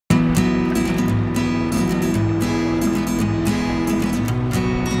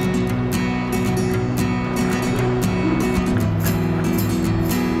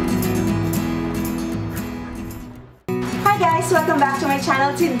back to my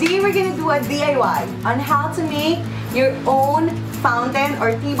channel. Today we're gonna do a DIY on how to make your own fountain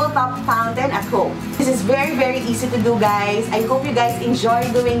or tabletop fountain at home. This is very, very easy to do, guys. I hope you guys enjoy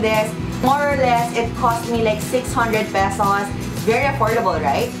doing this. More or less, it cost me like 600 pesos. Very affordable,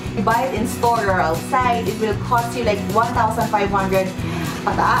 right? You buy it in store or outside, it will cost you like 1,500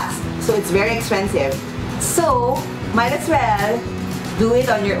 pataas. So it's very expensive. So, might as well do it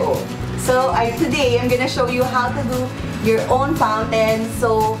on your own. So today, I'm gonna show you how to do your own fountain.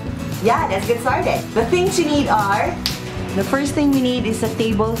 So yeah, let's get started. The things you need are, the first thing we need is a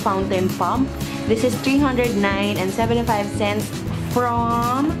table fountain pump. This is 309.75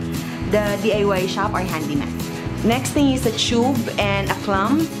 from the DIY shop or handyman. Next thing is a tube and a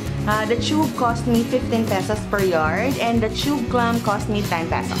clamp. The tube cost me 15 pesos per yard and the tube clamp cost me 10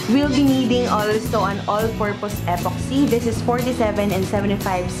 pesos. We'll be needing also an all-purpose epoxy. This is 47.75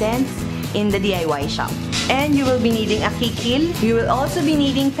 in the DIY shop. And you will be needing a Kikil. You will also be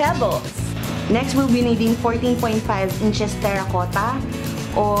needing Pebbles. Next, we'll be needing 14.5 inches terracotta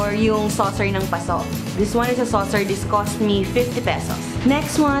or yung saucer ng Paso. This one is a saucer. This cost me 50 pesos.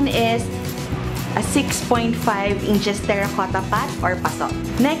 Next one is a 6.5 inches terracotta pot or Paso.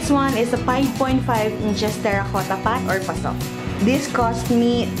 Next one is a 5.5 inches terracotta pot or Paso. This cost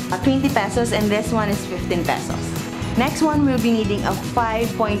me 20 pesos and this one is 15 pesos. Next one, we'll be needing a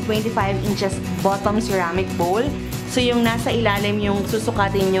 5.25 inches bottom ceramic bowl. So yung nasa ilalim yung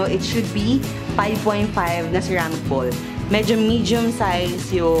susukatin nyo, it should be 5.5 na ceramic bowl. Medyo medium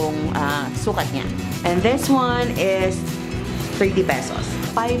size yung sukat niya. And this one is 30 pesos.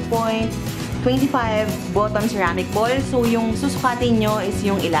 5.25 bottom ceramic bowl. So yung susukatin nyo is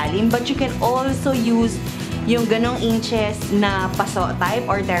yung ilalim. But you can also use yung ganong inches na Paso type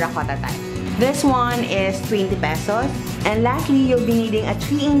or terracotta type. This one is 20 pesos. And lastly, you'll be needing a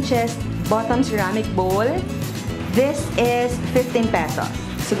 3 inches bottom ceramic bowl. This is 15 pesos.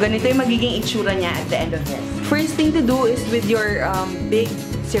 So ganito yung magiging itsura niya at the end of this. First thing to do is with your big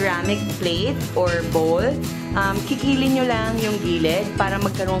ceramic plate or bowl, kikilin nyo lang yung gilid para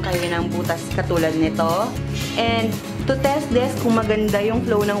magkaroon kayo ng butas katulad nito. And to test this, kung maganda yung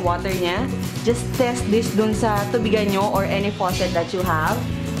flow ng water niya, just test this dun sa tubigan nyo or any faucet that you have.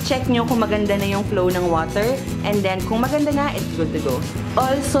 Check nyo kung maganda na yung flow ng water. And then, kung maganda na, it's good to go.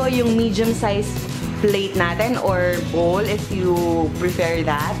 Also, yung medium size plate natin or bowl, if you prefer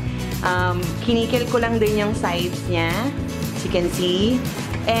that. Kinikil ko lang din yung sides niya, as you can see.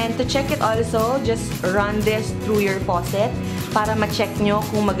 And to check it also, just run this through your faucet para ma-check nyo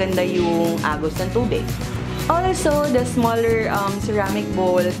kung maganda yung agos ng tubig. Also, the smaller ceramic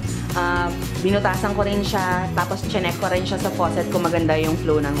bowl, binutasan ko rin siya, tapos chinek ko rin siya sa faucet kung maganda yung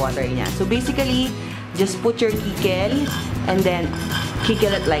flow ng water niya. So basically, just put your kikil and then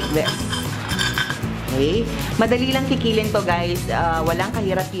kikil it like this. Okay? Madali lang kikilin to, guys. Walang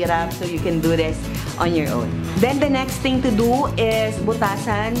kahirap-hirap, so you can do this on your own. Then the next thing to do is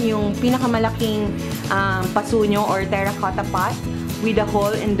butasan yung pinakamalaking paso nyo or terracotta pot with a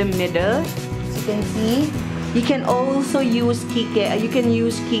hole in the middle. As you can see, you can also use kikil. You can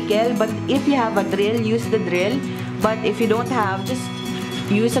use kikil, but if you have a drill, use the drill. But if you don't have, just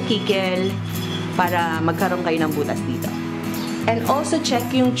use a kikil para magkaroon kayo ng butas dito. And also check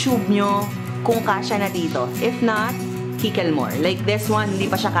yung tube nyo kung kasya na dito. If not, kikil more. Like this one, hindi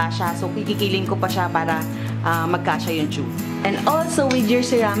pa siya kasya. So, kikikilin ko pa siya para magkasya yung tube. And also, with your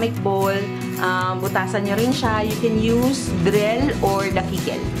ceramic bowl, butasan nyo rin siya. You can use drill or the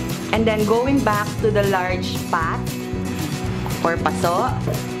kikil. And then, going back to the large pot or paso,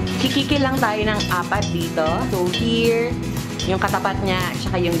 kikikil lang tayo ng 4 dito. So, here, yung katapat niya, at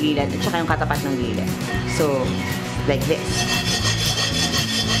saka yung gilid, at saka yung katapat ng gilid. So, like this.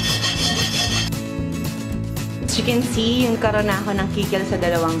 As you can see, yung karoon na ako ng kikil sa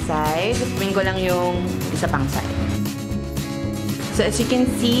dalawang side. Gawin ko lang yung isa pang side. So, as you can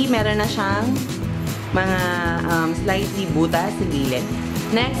see, meron na siyang mga slightly butas sa gilid.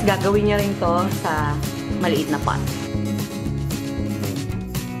 Next, gagawin niyo rin to sa maliit na pot.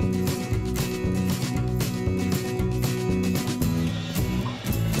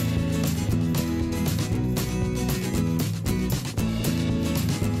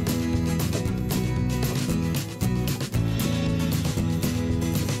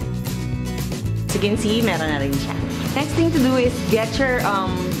 As you can see, meron na rin siya. Next thing to do is get your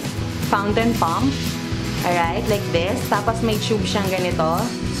fountain pump. Alright, like this. Tapos may tube siyang ganito.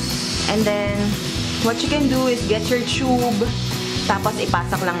 And then, what you can do is get your tube. Tapos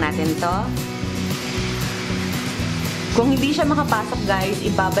ipasok lang natin to. Kung hindi siya makapasok guys,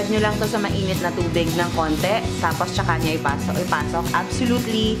 ibabad nyo lang to sa mainit na tubig ng konti, tapos tsaka nyo ipasok.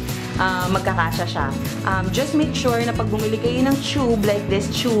 Absolutely, magkakasya siya. Just make sure na pag bumili kayo ng tube, like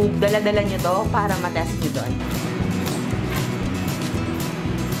this tube, dala-dala nyo to para matest nyo doon.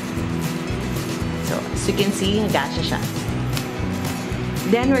 So, as you can see, nagkasya siya.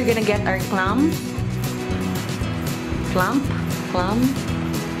 Then, we're gonna get our clump.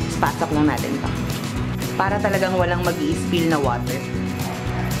 Pasok lang natin to. Para talagang walang mag-i-spill na water.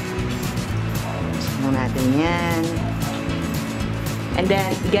 Pasok natin yan. And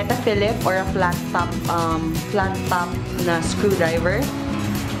then, get a Phillip or a flat top na screwdriver.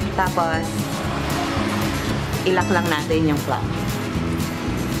 Tapos, ilak lang natin yung flap.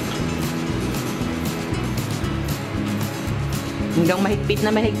 Hanggang mahigpit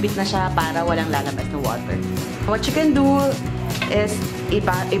na siya para walang lalabas na water. What you can do is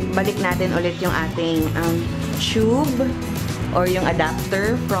ibalik natin ulit yung ating tube or yung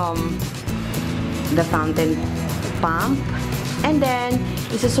adapter from the fountain pump. And then,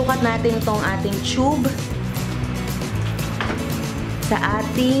 isusukat natin itong ating tube sa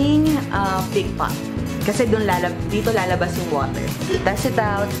ating big pot. Kasi dito lalabas yung water. Test it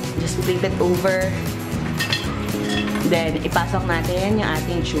out. Just flip it over. Then, ipasok natin yung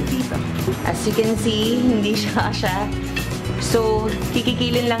ating tube dito. As you can see, hindi siya kasya. So,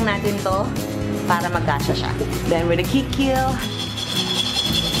 kikikilin lang natin to para magkasya siya. Then, with a Kikil,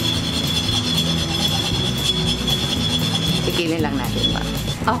 kikilin lang natin ba.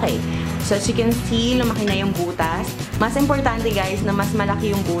 Okay. So, as you can see, lumaki na yung butas. Mas importante, guys, na mas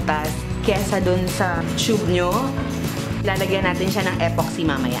malaki yung butas kesa dun sa tube nyo. Lalagyan natin siya ng epoxy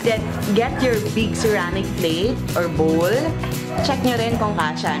mamaya. Then, get your big ceramic plate or bowl. Check nyo rin kung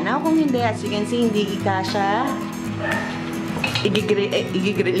kasya. Now, kung hindi, as you can see, hindi kasya,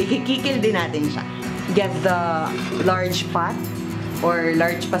 ikikil din natin siya. Get the large pot or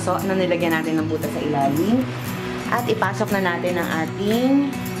large paso na nilagyan natin ng butas sa ilalim. At ipasok na natin ang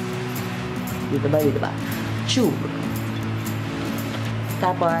ating dito ba? Tube.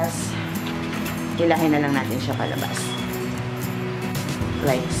 Tapos, ilahin na lang natin siya palabas.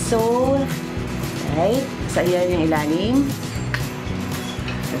 Like so. Right? So, ayan yung ilalim.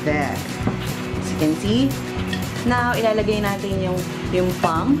 There. As you can see. Now, ilalagay natin yung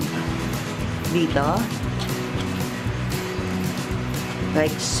pump dito.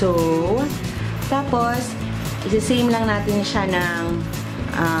 Like so. Tapos, isi-same lang natin siya ng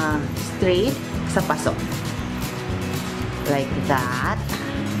straight sa paso. Like that.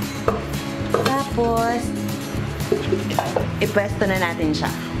 Tapos, ipwesto na natin siya.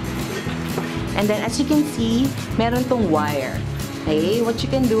 And then, as you can see, meron tong wire. Okay? What you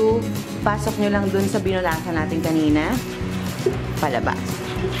can do, pasok nyo lang dun sa binulasan natin kanina. Palabas.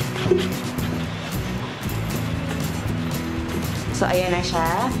 So, ayan na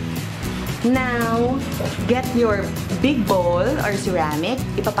siya. Now, get your big bowl or ceramic.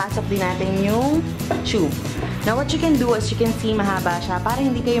 Ipapasok din natin yung tube. Now, what you can do, as you can see, mahaba siya. Para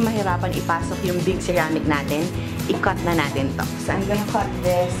hindi kayo mahirapan ipasok yung big ceramic natin, i-cut na natin to. So, I'm gonna cut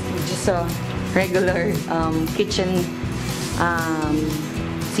this with just a regular kitchen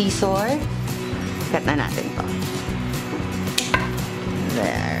scissor. Cut na natin to.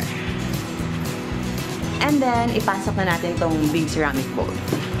 There. And then, ipasok na natin tong big ceramic bowl.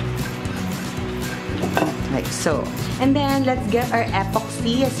 Like so. And then, let's get our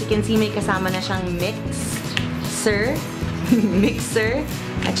epoxy. As you can see, may kasama na siyang mixer.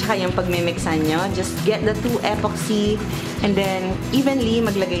 At saka yung pagmimixan nyo. Just get the 2 epoxy and then evenly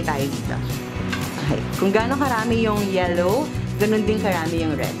maglagay tayo dito. Okay. Kung gaano karami yung yellow, ganun din karami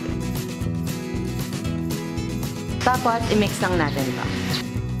yung red. Tapos, i-mix lang natin to.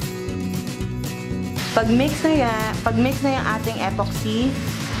 Pag-mix na yung ating epoxy,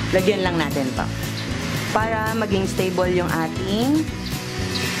 lagyan lang natin to. Para maging stable yung ating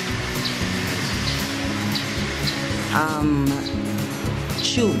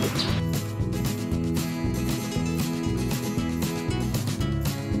tube.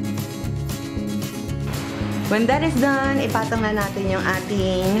 When that is done, ipatong na natin yung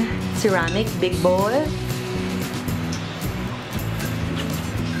ating ceramic big bowl.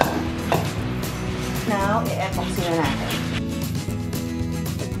 Now, i-epoxy na natin.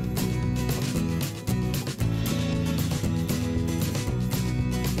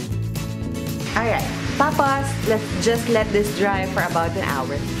 Alright. Tapos, let's just let this dry for about an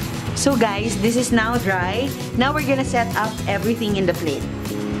hour. So guys, this is now dry. Now we're gonna set up everything in the plate.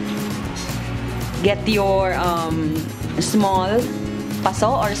 Get your small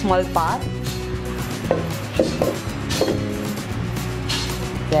paso or small pot.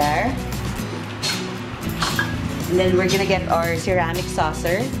 There. And then we're gonna get our ceramic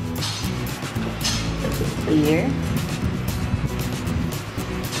saucer. Here.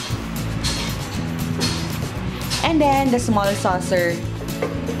 And then the small saucer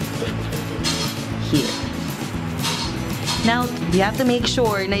here. Now, we have to make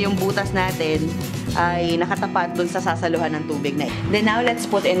sure na yung butas natin ay nakatapat dun sa sasaluhan ng tubig na. Then now, let's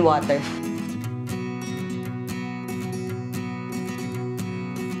put in water.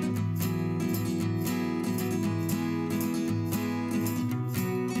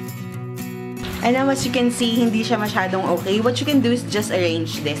 And now, as you can see, hindi siya masyadong okay. What you can do is just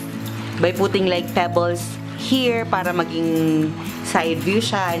arrange this by putting like pebbles here para maging side view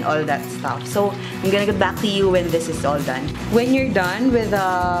siya and all that stuff. So, I'm gonna get back to you when this is all done. When you're done with the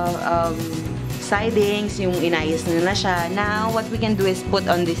sidings, yung inayos na siya, now, what we can do is put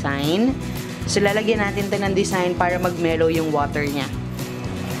on design. So, lalagyan natin ito ng design para mag-mellow yung water niya.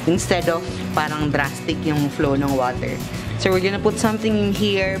 Instead of parang drastic yung flow ng water. So, we're gonna put something in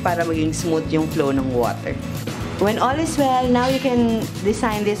here para maging smooth yung flow ng water. When all is well, now you can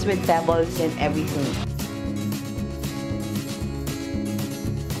design this with pebbles and everything.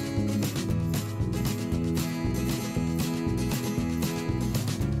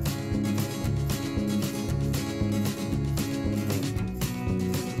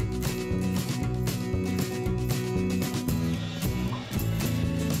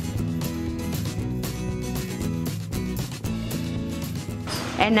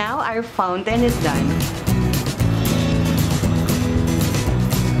 And now, our fountain is done.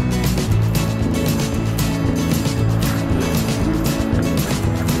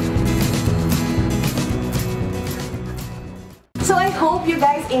 So I hope you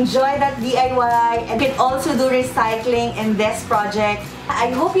guys enjoy that DIY and can also do recycling in this project.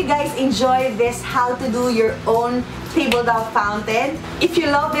 I hope you guys enjoy this how to do your own tabletop fountain. If you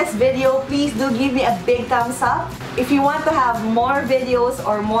love this video, please do give me a big thumbs up. If you want to have more videos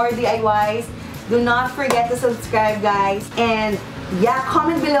or more DIYs, do not forget to subscribe, guys. And yeah,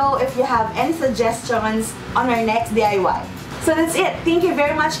 comment below if you have any suggestions on our next DIY. So that's it. Thank you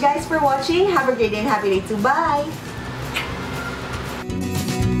very much, guys, for watching. Have a great day and happy day too. Bye!